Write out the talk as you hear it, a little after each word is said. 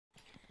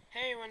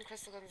Hey everyone,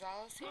 Crystal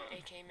Gonzalez here,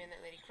 aka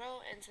Midnight Lady Crow,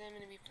 and today I'm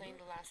going to be playing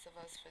The Last of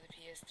Us for the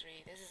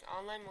PS3. This is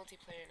online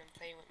multiplayer and I'm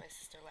playing with my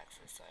sister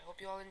Lexus, so I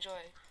hope you all enjoy.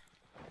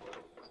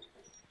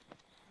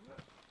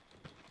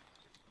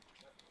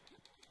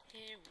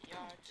 Here we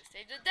are to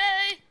save the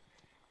day!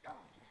 Okay.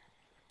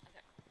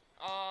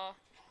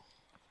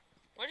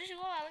 Where did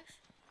you go,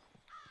 Alex?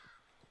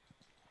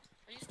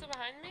 Are you still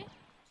behind me?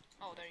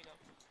 Oh, there you go.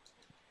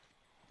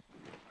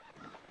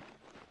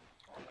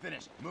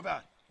 Finish. Move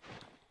out.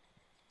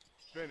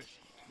 Finish.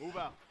 Move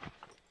out.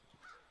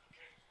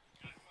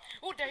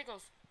 Oh, there he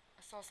goes.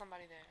 I saw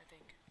somebody there, I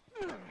think.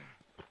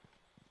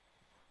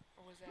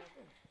 What was that?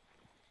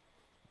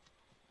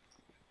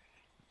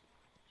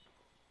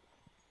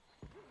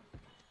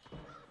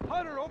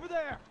 Hunter, over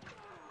there!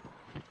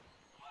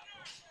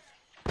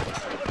 I'm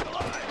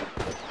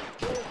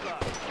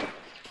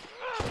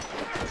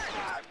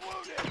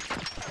wounded!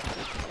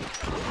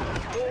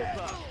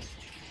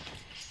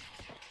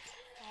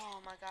 Oh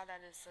my god,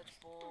 that is such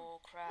bull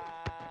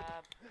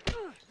crap.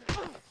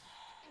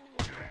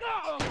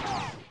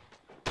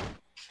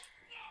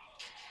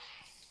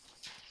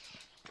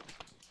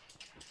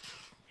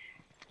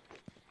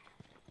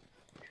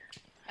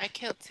 I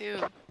killed two.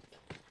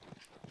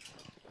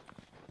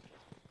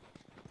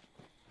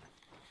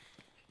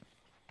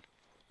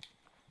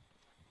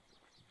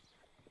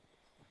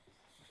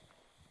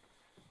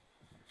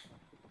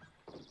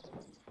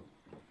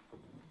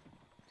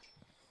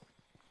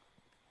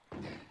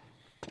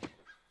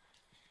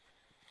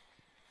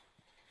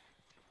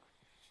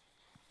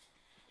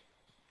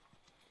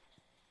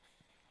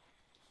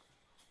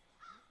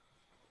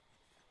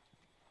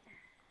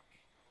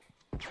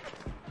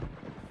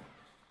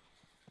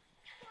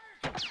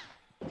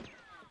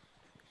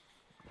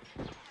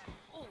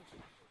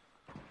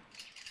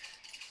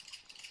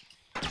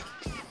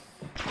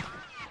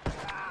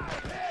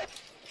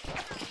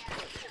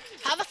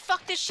 How the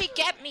fuck did she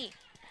get me?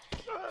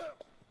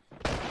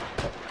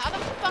 How the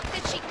fuck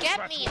did she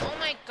get me? Oh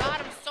my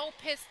god, I'm so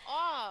pissed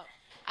off.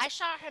 I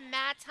shot her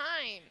mad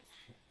times.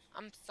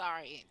 I'm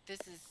sorry. This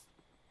is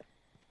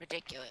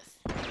ridiculous.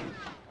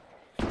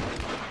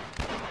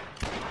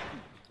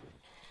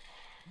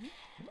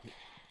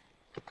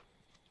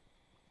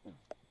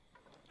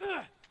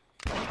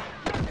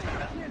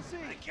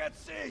 I can't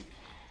see.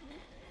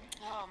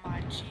 Oh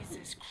my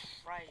Jesus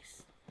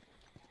Christ.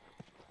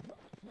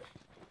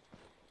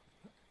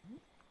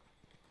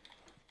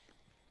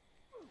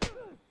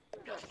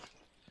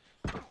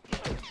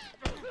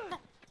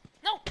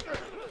 No!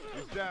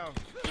 He's down.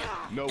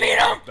 No Beat one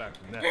him! comes back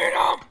from that. Beat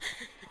him!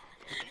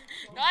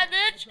 Die,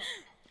 bitch!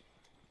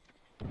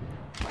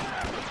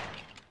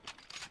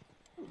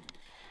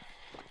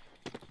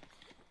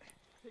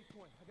 Take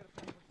point. I gotta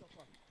pick myself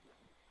up.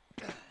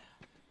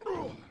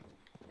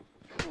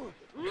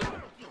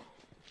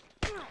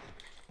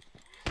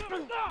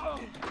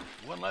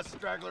 One less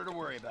straggler to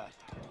worry about.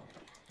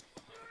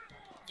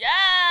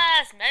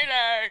 Yes!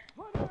 Melee!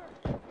 Hunter!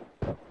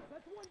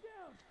 That's one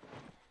down!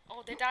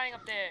 Oh, they're dying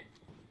up there.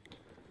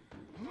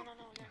 No, we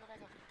gotta go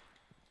back up.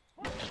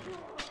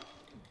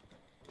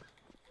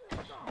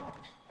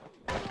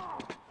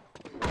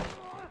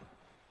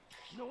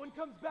 No one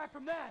comes back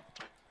from that!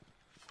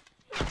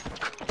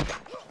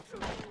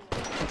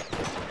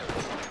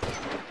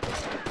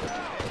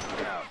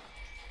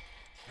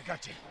 I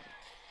got you.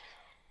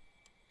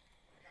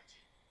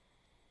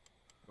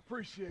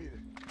 Appreciate it.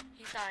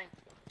 He's dying.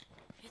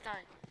 He's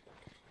dying.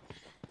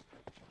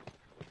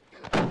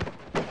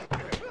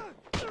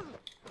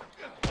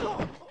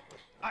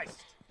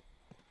 Iced.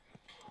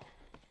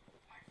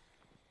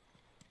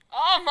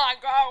 Oh my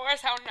god,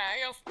 where's how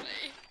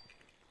nasty?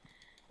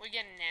 We're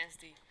getting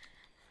nasty.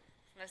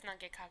 Let's not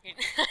get cocky.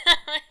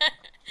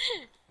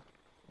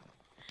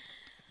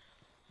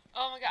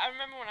 Oh my god, I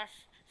remember when I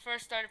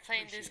first started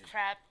playing this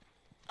crap.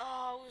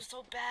 Oh, it was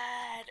so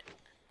bad.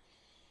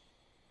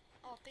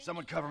 Oh, thank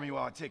Someone you. cover me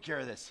while I take care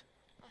of this.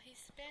 Oh,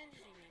 he's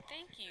bandaging me.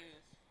 Thank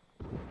you.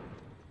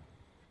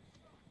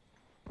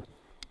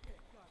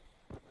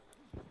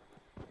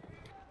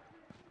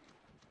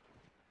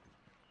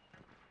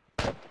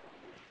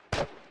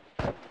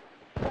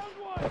 Down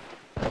one!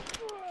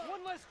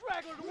 One less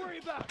straggler to worry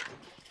about!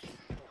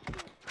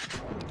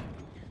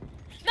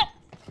 No!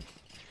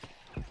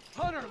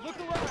 Hunter, look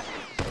alive!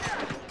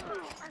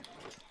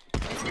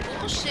 It's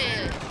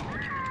bullshit.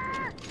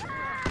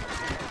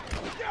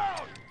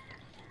 Down!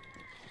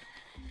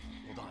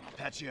 Hold on, I'll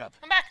patch you up.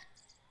 I'm back!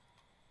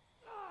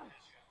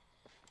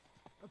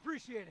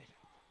 Appreciate it.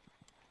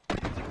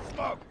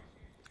 Smoke!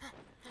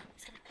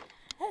 He's coming.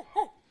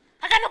 Oh!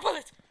 I got no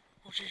bullets!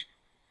 Oh, jeez.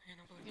 I got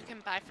no bullets. You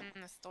can buy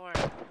from the store.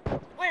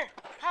 Where?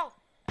 How?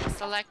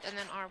 Select and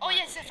then R1. Oh,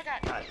 yes, I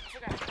forgot.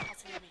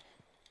 That's near me.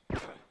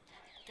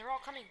 They're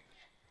all coming.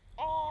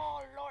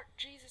 Oh, Lord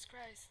Jesus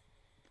Christ.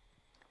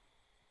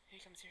 Here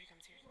he comes, here he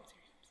comes, here he comes,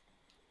 here he comes.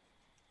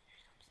 Here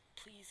he comes.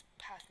 Please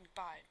pass me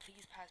by.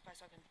 Please pass by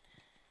so I can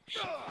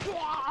shoot him.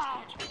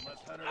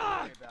 Unless Hunter to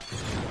worry about.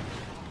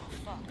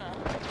 Fuck up.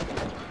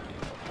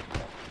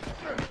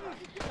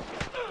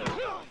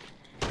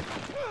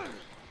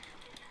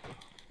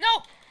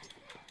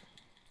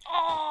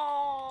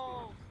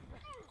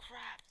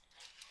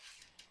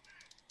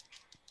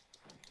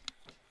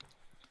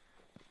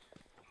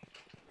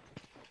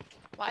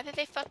 Why did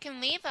they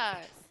fucking leave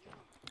us?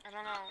 I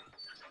don't know.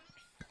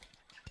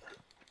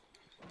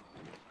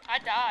 I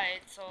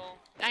died, so...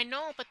 I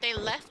know, but they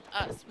left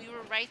us. We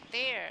were right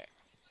there.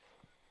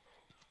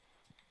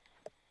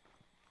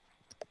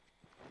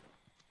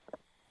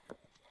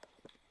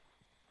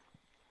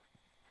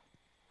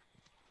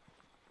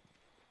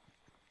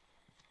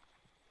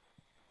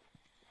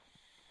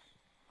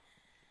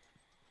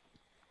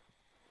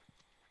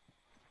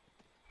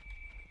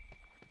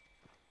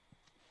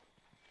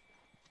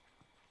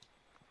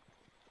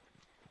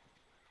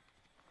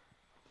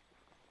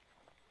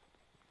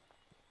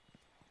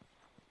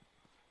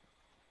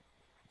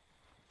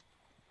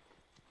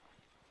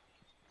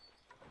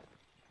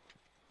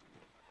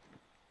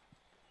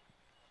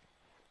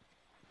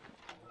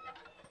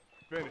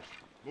 Finished.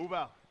 Move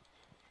out.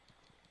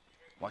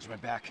 Watch my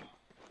back.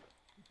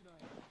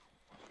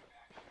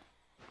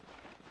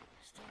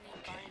 Still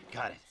need bindings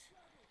Got it.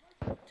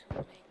 to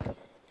make...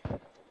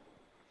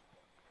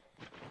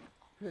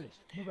 Finished.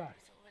 Move out.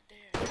 It's over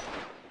there.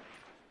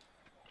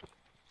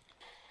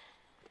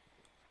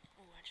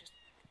 Oh, I just...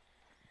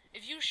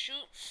 If you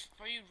shoot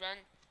or you run,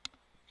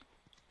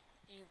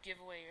 you give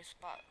away your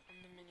spot on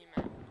the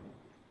minimap.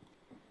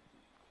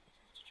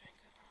 So try and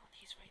go around.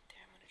 He's right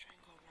there. I'm gonna try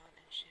and go around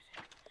and shift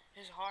him.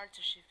 It's hard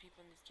to shift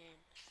people in this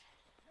game.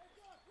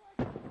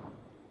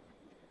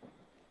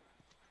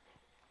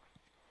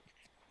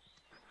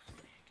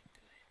 Hopefully I can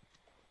do it.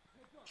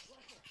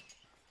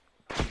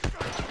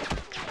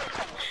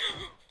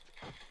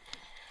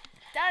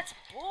 That's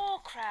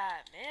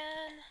bullcrap,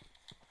 man.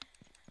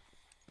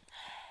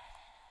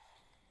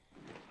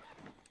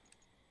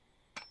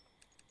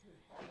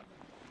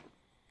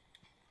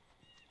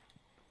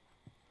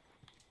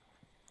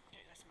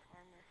 Okay, got some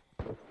armor.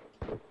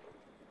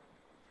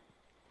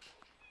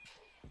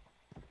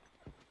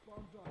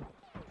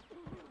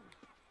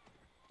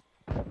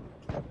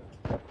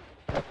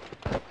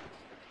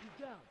 He's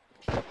down.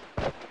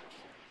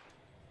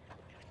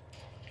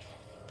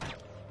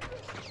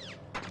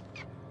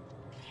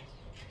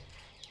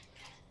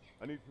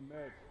 I need some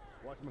meds.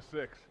 Watch my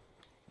six.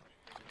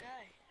 There's a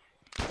guy.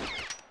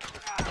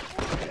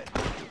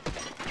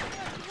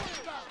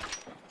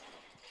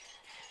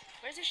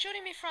 Where's he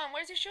shooting me from?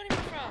 Where's he shooting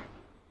me from?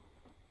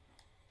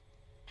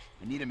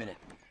 I need a minute.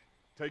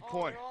 Take Oh,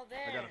 point. they're all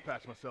I there. gotta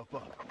patch myself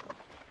up.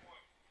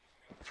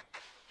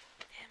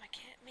 Damn, I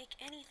can't make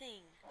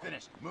anything.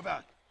 Finished. Move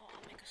out. Oh,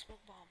 I'll make a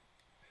smoke bomb.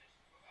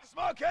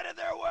 Smoke headed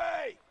their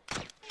way!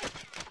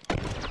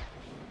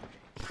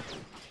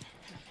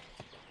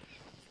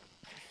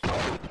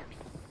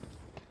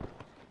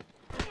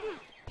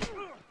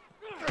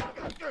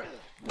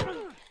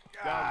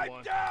 Down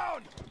one.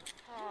 Down!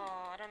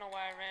 Oh, I don't know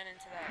why I ran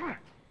into that.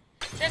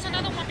 There's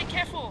another one, be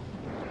careful!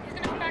 He's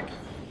gonna come back.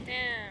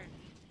 Damn.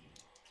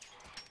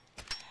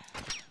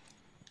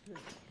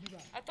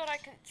 I thought I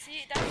could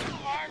see, that's too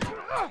hard to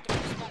throw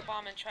a smoke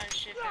bomb and try and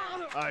shift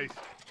him. Ice.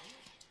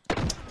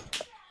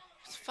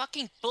 It's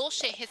fucking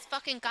bullshit. His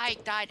fucking guy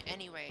died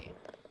anyway.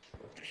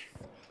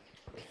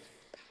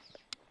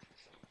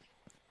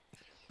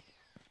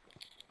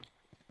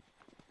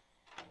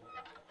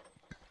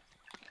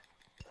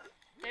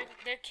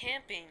 They're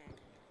camping.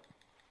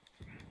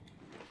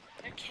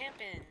 They're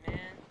camping,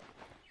 man.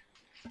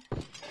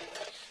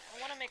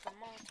 I wanna make a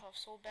Molotov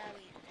so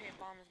badly. Okay, a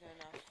bomb is good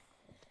enough.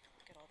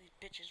 Look at all these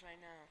bitches right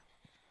now.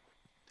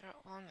 They're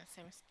all in the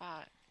same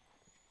spot.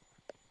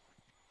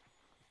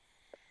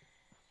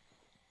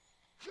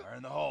 Fire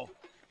in the hole.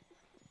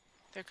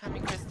 They're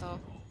coming, Crystal.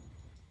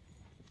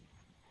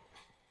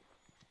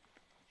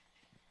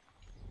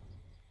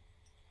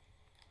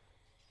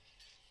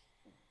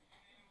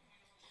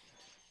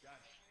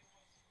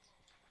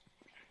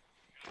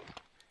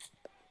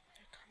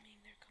 They're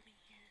coming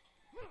here.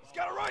 He's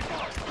got a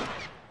rifle!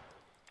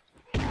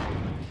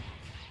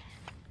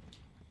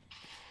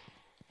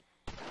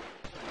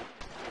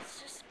 It's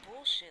just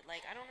bullshit.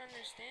 Like, I don't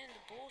understand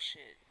the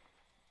bullshit.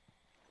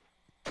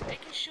 They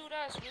can shoot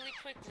us really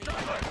quickly, but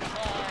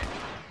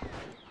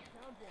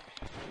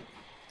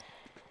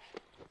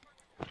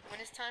when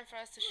it's time for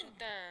us to shoot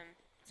them,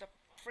 it's a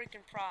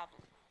freaking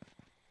problem.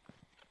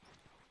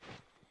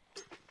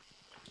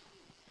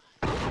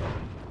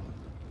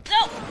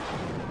 No!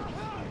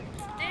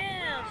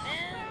 Damn,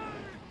 man.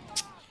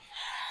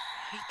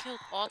 He killed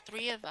all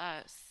three of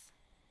us.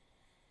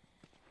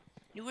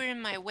 You were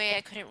in my way.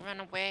 I couldn't run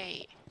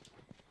away.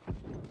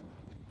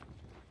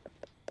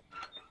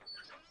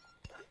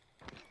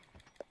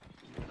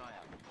 Keep an eye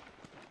out.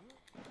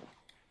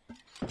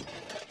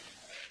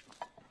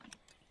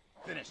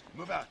 Finished.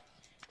 Move out.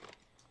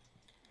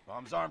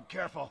 Bomb's armed.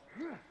 Careful.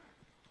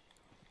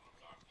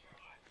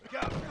 Look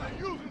out. I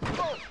use his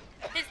smoke.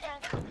 His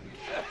drunk.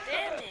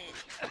 Damn it.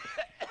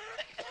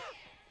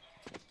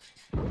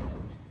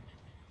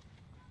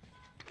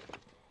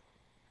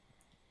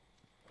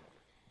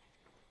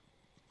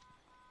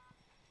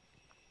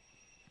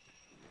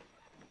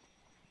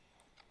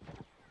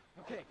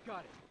 Okay,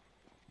 got it.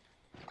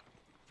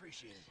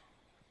 Appreciate it.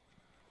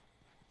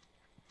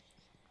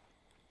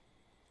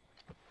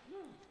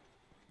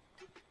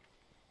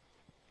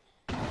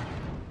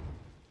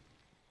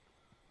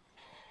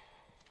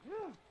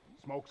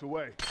 Smoke's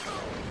away.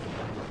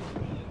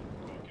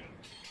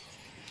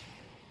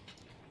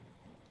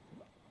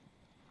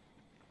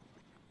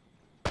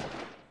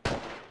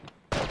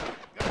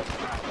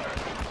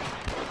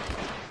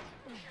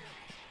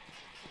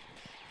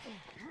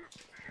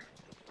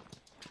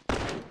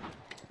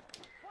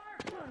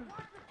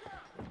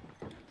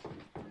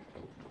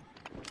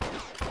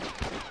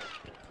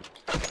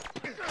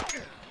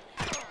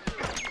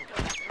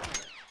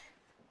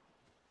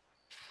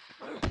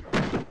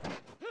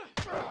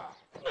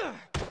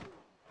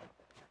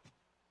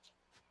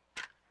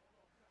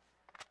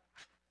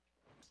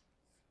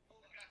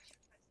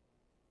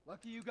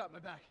 Lucky you got my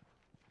back.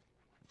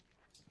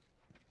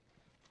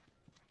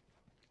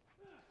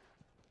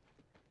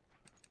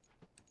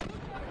 I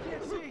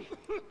can't see.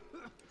 Look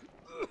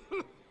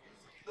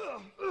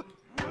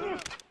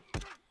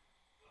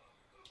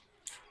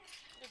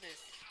at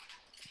this.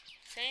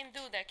 Same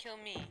dude that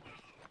killed me.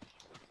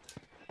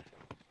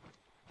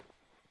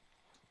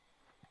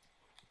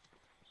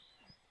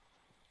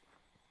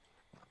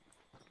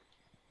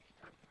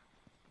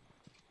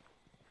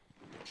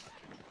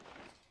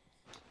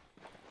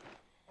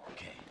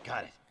 Okay,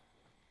 got it.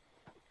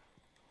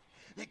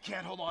 They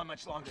can't hold on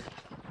much longer.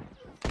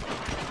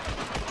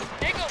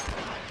 There you go.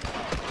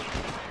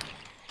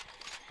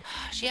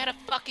 She had a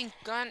fucking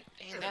gun,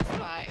 and that's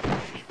why.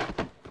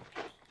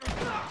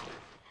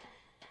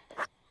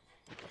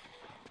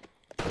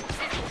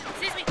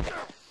 Sees me.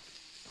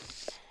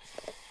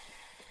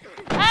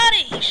 How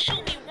did he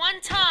shoot me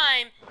one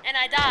time and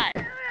I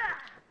died?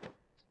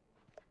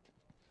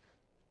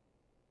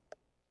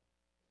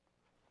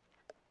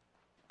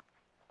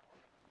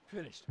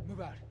 Finished.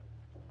 Move out.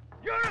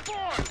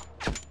 Uniform!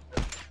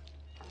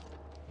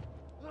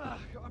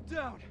 I'm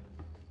down.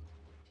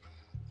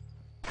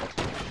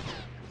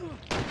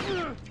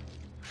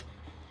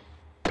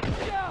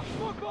 Yeah,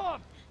 smoke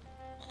bomb!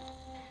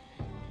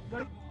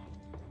 There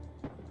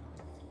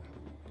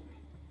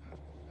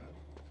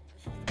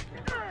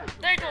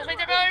he goes, right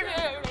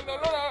there.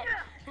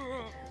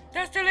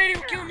 That's the lady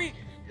who killed me.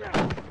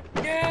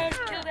 Yes,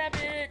 kill that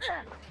bitch.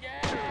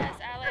 Yes,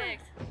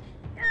 Alex.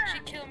 She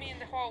killed me in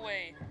the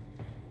hallway.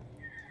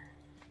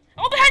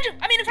 Oh, behind you!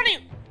 I mean, in front of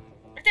you.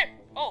 Right there.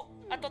 Oh,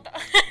 I thought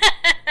that.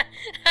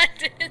 I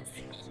didn't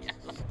see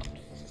yellow.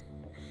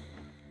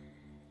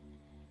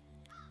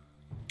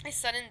 Is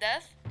sudden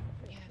death?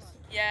 Yes.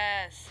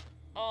 Yes.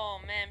 Oh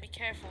man, be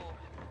careful.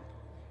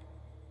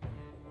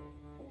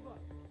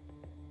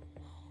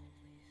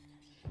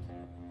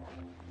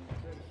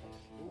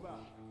 Move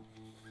out.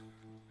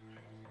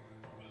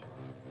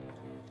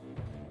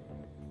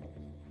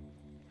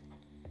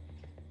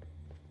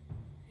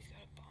 He's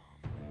got a bomb.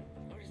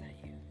 Or is that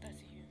you?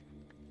 That's you.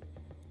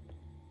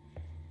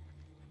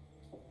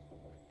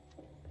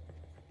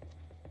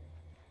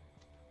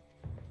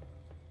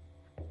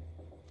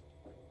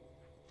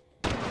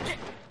 Shit.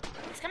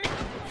 He's coming.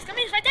 He's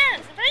coming. He's right there.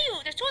 He's in front of you.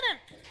 There's two of them.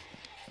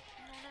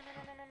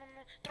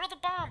 No. Throw the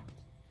bomb.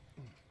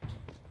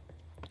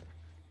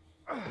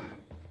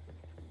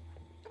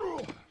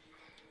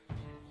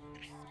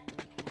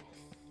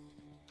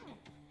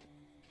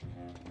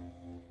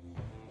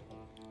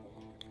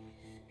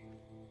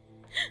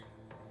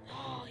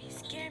 Oh, he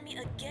scared me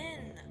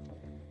again.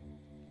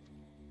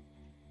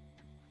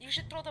 You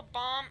should throw the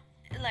bomb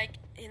like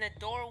in a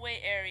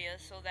doorway area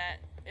so that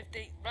if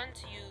they run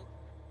to you,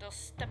 they'll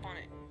step on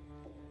it.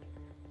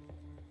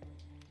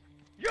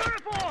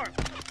 Uniform!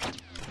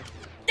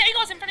 There he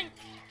goes in front of you.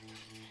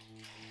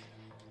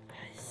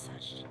 That is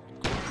such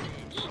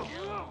garbage.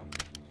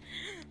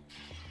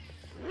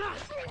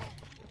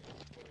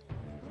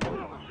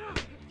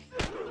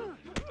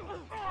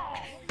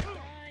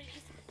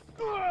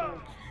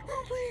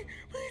 Oh,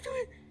 please do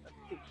it.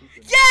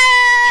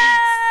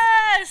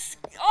 Yes!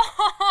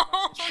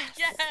 Oh,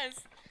 yes!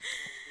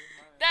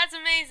 That's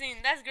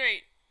amazing. That's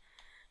great.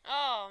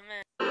 Oh, man.